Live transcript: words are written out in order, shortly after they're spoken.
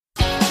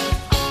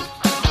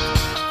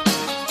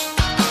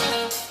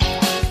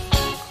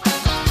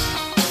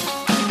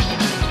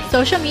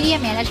Social media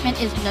management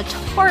is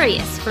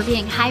notorious for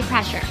being high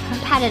pressure,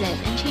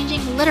 competitive, and changing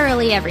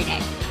literally every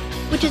day,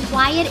 which is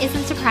why it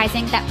isn't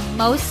surprising that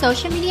most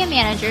social media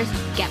managers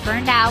get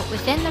burned out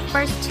within the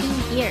first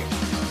 2 years.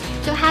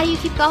 So how do you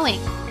keep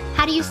going?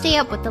 How do you stay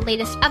up with the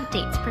latest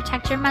updates,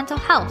 protect your mental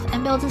health,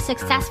 and build a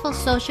successful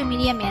social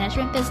media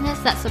management business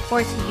that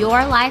supports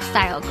your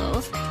lifestyle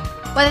goals?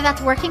 Whether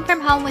that's working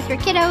from home with your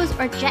kiddos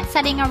or jet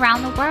setting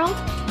around the world,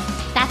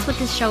 that's what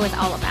this show is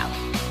all about.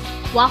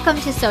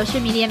 Welcome to Social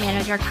Media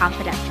Manager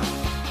Confidential.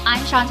 I'm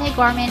Shantae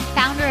Gorman,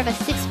 founder of a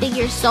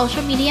 6-figure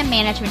social media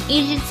management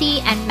agency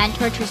and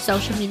mentor to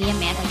social media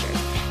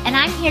managers. And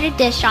I'm here to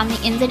dish on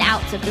the ins and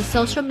outs of the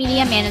social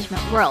media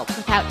management world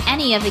without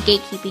any of the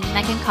gatekeeping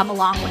that can come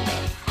along with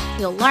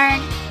it. You'll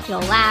learn,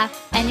 you'll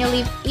laugh, and you'll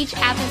leave each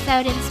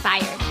episode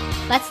inspired.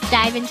 Let's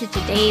dive into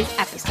today's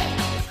episode.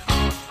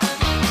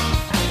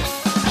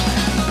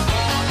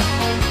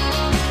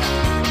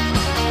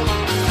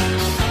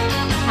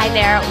 Hi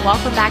there,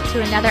 welcome back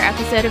to another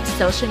episode of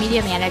Social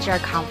Media Manager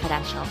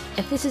Confidential.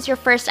 If this is your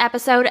first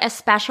episode, a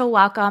special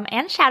welcome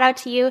and shout out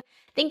to you.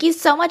 Thank you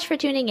so much for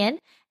tuning in.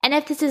 And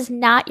if this is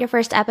not your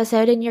first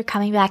episode and you're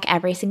coming back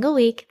every single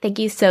week, thank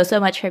you so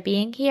much for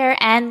being here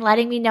and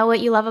letting me know what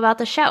you love about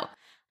the show.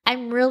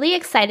 I'm really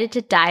excited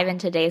to dive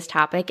into today's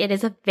topic. It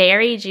is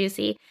very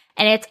juicy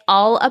and it's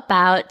all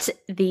about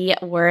the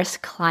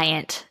worst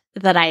client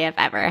that I have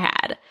ever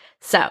had.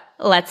 So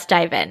let's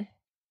dive in.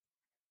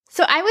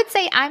 So I would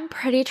say I'm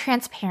pretty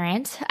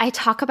transparent. I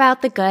talk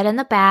about the good and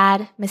the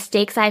bad,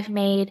 mistakes I've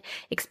made,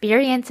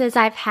 experiences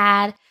I've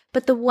had,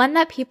 but the one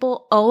that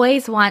people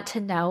always want to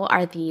know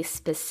are the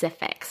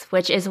specifics,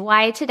 which is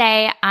why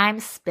today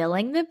I'm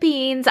spilling the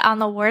beans on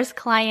the worst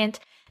client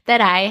that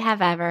I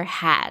have ever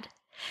had.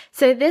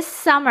 So this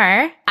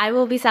summer, I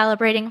will be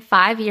celebrating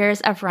 5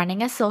 years of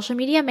running a social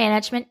media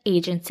management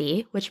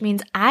agency, which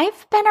means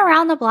I've been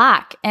around the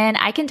block and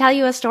I can tell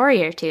you a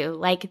story or two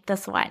like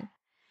this one.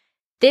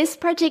 This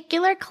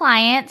particular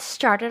client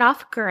started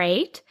off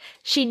great.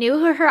 She knew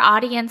who her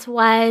audience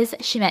was.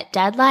 She met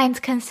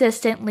deadlines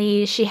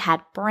consistently. She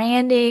had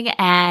branding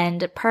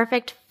and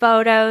perfect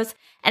photos,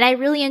 and I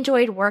really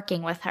enjoyed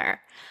working with her.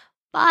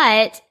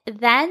 But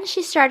then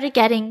she started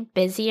getting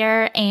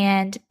busier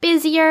and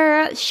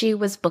busier. She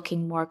was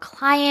booking more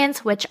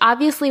clients, which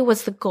obviously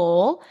was the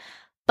goal,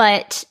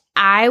 but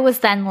I was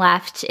then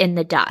left in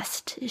the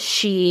dust.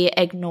 She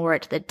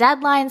ignored the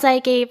deadlines I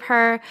gave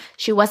her.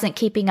 She wasn't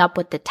keeping up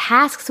with the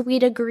tasks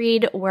we'd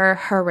agreed were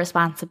her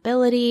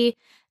responsibility.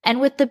 And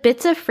with the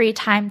bits of free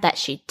time that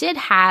she did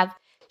have,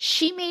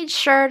 she made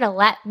sure to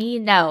let me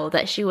know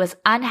that she was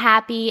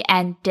unhappy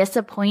and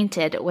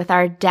disappointed with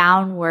our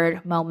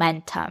downward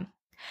momentum.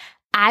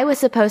 I was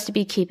supposed to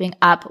be keeping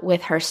up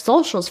with her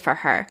socials for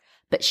her,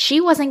 but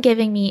she wasn't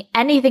giving me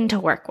anything to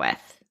work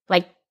with.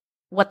 Like,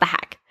 what the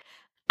heck?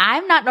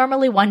 I'm not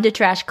normally one to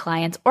trash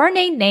clients or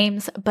name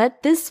names,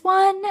 but this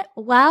one,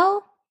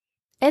 well,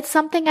 it's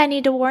something I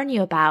need to warn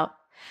you about.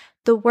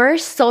 The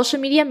worst social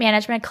media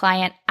management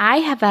client I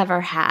have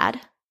ever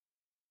had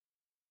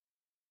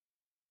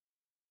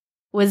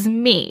was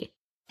me.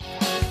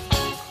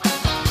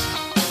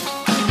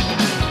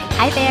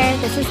 Hi there,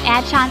 this is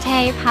Ad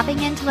Shantae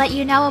popping in to let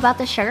you know about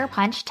the Sugar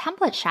Punch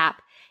Template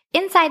Shop.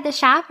 Inside the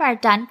shop are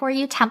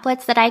done-for-you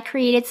templates that I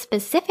created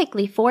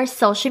specifically for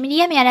social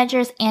media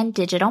managers and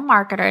digital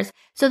marketers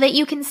so that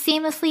you can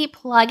seamlessly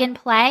plug and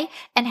play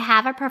and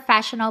have a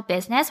professional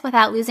business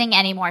without losing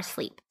any more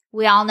sleep.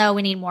 We all know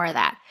we need more of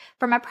that.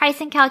 From a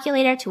pricing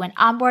calculator to an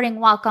onboarding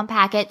welcome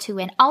packet to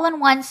an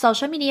all-in-one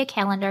social media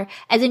calendar,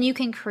 as in you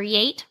can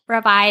create,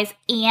 revise,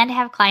 and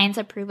have clients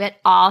approve it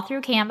all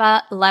through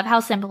Canva. Love how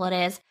simple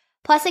it is.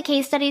 Plus a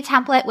case study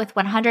template with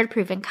 100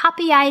 proven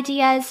copy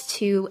ideas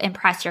to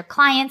impress your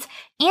clients,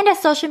 and a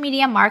social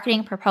media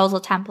marketing proposal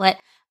template.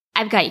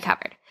 I've got you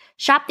covered.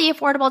 Shop the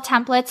affordable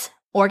templates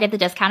or get the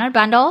discounted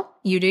bundle,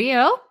 you do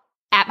you,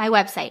 at my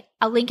website.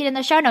 I'll link it in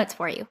the show notes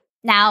for you.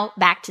 Now,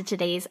 back to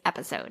today's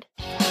episode.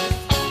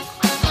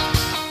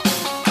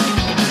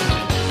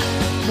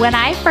 When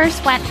I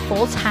first went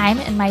full-time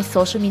in my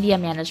social media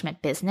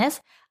management business,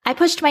 I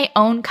pushed my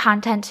own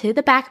content to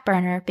the back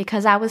burner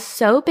because I was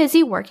so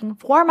busy working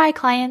for my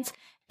clients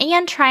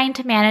and trying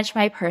to manage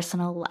my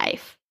personal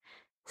life.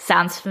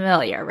 Sounds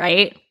familiar,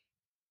 right?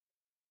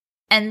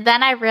 And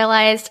then I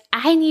realized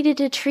I needed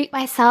to treat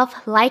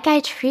myself like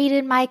I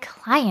treated my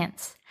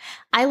clients.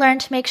 I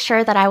learned to make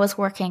sure that I was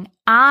working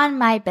on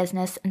my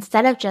business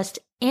instead of just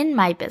in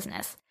my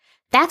business.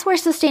 That's where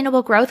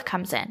sustainable growth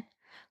comes in.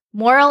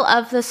 Moral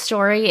of the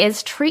story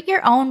is treat your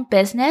own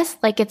business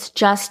like it's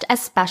just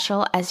as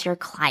special as your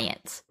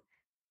clients.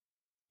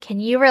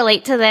 Can you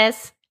relate to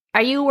this?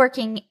 Are you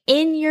working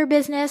in your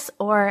business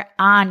or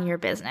on your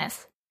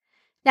business?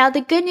 Now,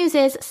 the good news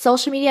is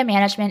social media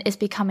management is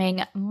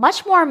becoming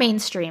much more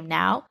mainstream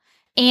now,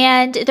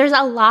 and there's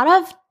a lot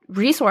of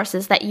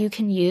resources that you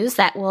can use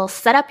that will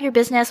set up your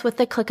business with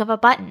the click of a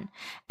button,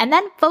 and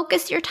then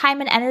focus your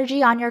time and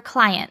energy on your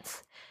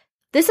clients.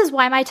 This is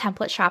why my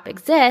template shop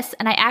exists,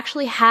 and I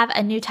actually have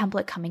a new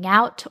template coming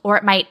out, or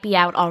it might be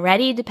out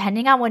already,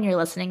 depending on when you're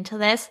listening to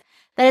this.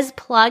 that is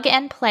plug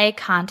and play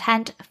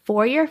content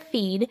for your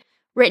feed,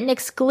 written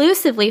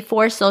exclusively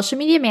for social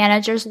media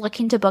managers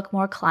looking to book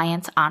more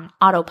clients on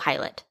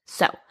autopilot.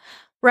 So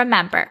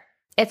remember,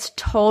 it's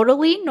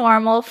totally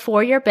normal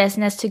for your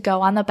business to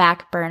go on the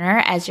back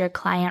burner as your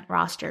client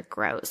roster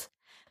grows.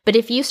 But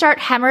if you start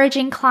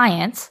hemorrhaging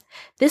clients,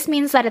 this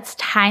means that it's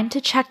time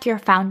to check your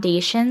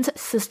foundations,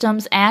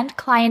 systems, and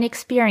client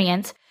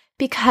experience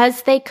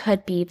because they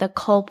could be the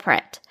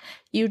culprit.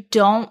 You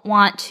don't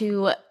want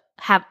to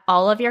have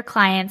all of your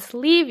clients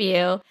leave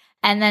you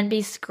and then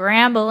be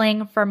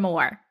scrambling for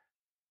more.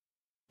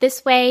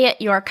 This way,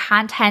 your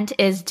content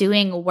is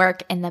doing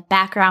work in the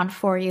background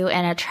for you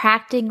and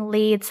attracting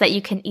leads that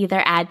you can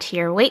either add to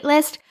your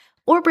waitlist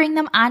or bring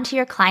them onto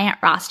your client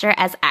roster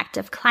as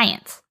active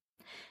clients.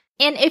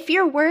 And if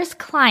your worst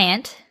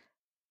client,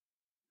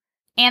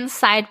 and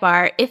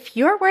sidebar, if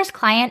your worst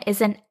client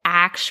is an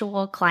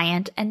actual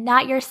client and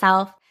not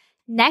yourself,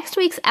 next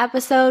week's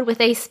episode with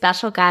a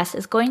special guest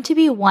is going to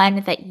be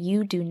one that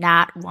you do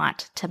not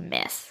want to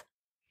miss.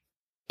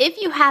 If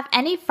you have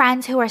any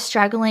friends who are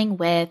struggling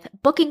with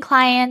booking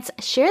clients,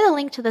 share the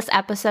link to this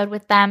episode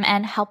with them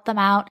and help them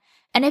out.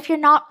 And if you're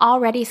not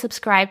already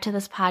subscribed to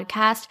this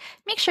podcast,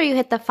 make sure you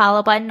hit the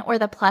follow button or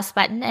the plus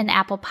button in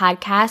Apple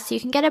Podcasts so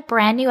you can get a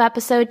brand new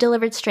episode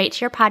delivered straight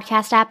to your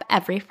podcast app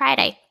every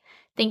Friday.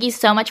 Thank you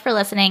so much for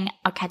listening.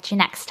 I'll catch you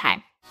next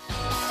time.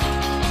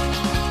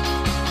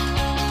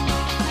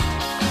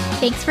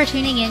 Thanks for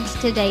tuning in to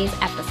today's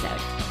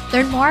episode.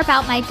 Learn more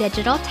about my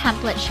digital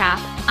template shop,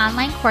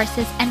 online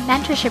courses, and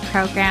mentorship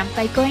program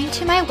by going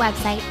to my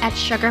website at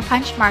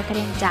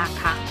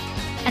sugarpunchmarketing.com.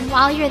 And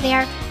while you're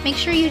there, make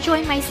sure you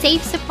join my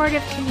safe,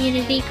 supportive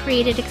community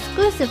created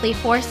exclusively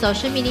for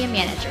social media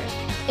managers.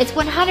 It's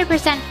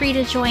 100% free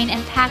to join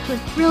and packed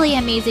with really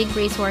amazing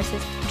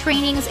resources,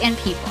 trainings, and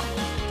people.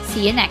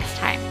 See you next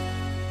time.